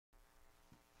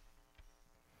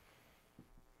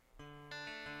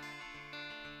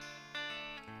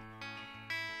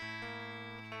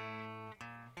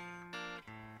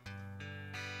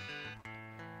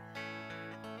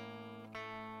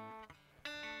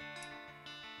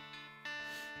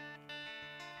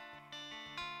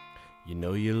You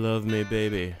know you love me,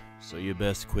 baby, so you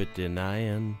best quit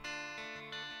denying.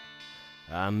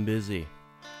 I'm busy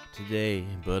today,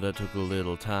 but I took a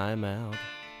little time out.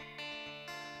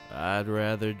 I'd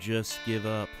rather just give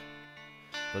up,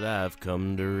 but I've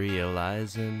come to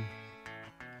realizing.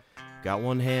 Got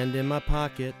one hand in my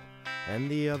pocket,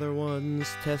 and the other one's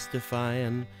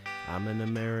testifying. I'm an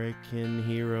American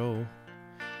hero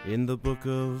in the book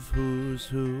of who's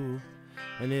who.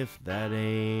 And if that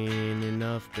ain't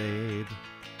enough, babe,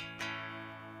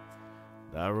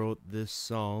 I wrote this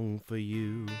song for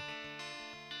you.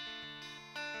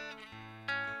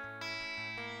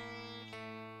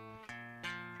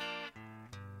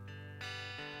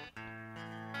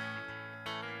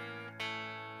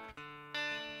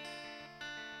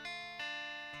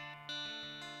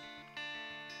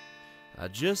 I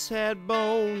just had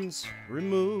bones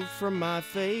removed from my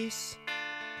face.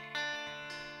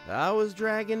 I was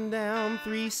dragging down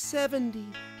 370,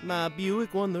 my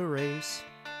Buick won the race.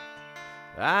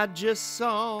 I just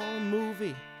saw a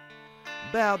movie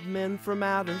about men from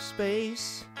outer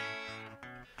space.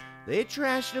 They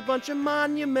trashed a bunch of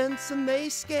monuments and they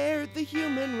scared the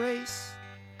human race.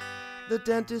 The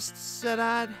dentist said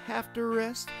I'd have to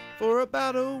rest for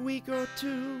about a week or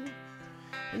two.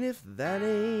 And if that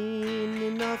ain't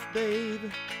enough, babe,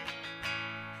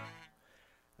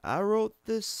 I wrote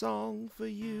this song for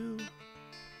you.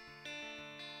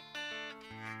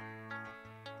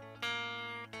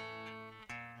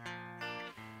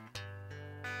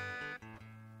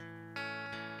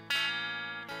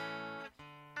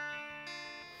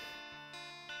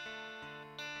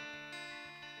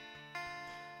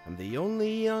 I'm the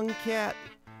only young cat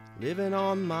living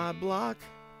on my block.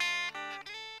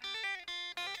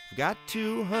 I've got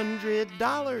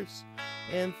 $200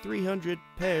 and 300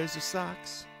 pairs of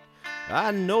socks.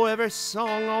 I know every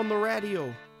song on the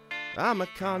radio. I'm a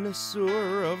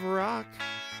connoisseur of rock.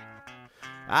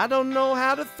 I don't know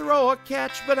how to throw a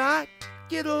catch, but I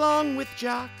get along with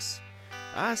jocks.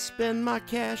 I spend my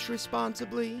cash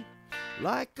responsibly,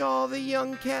 like all the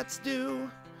young cats do.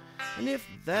 And if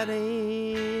that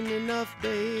ain't enough,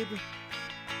 babe,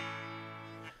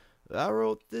 I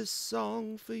wrote this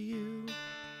song for you.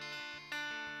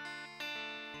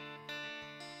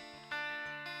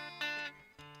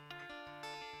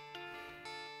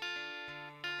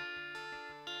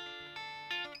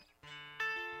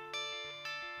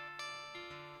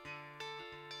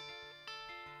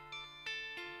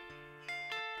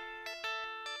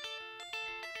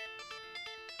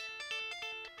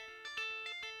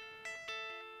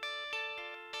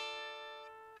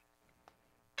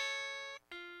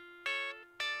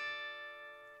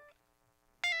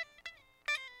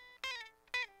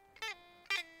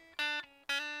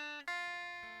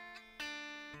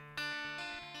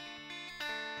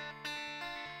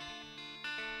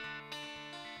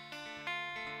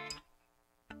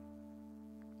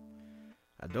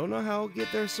 I don't know how I'll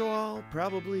get there, so I'll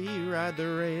probably ride the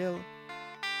rail.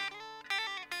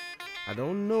 I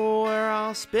don't know where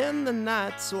I'll spend the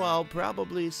night, so I'll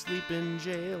probably sleep in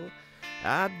jail.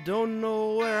 I don't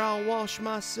know where I'll wash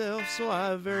myself, so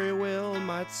I very well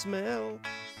might smell.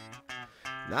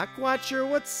 Not quite sure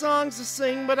what songs to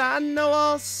sing, but I know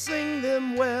I'll sing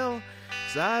them well.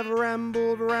 'Cause I've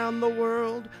rambled around the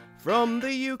world, from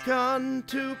the Yukon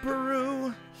to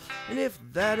Peru. And if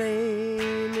that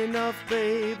ain't enough,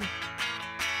 babe,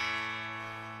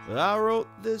 I wrote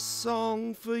this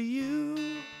song for you.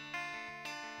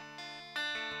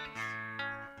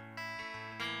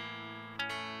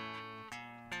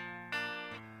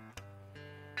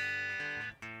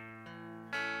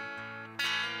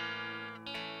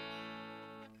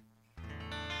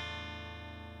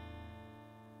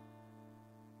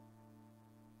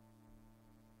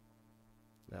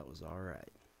 That was all right.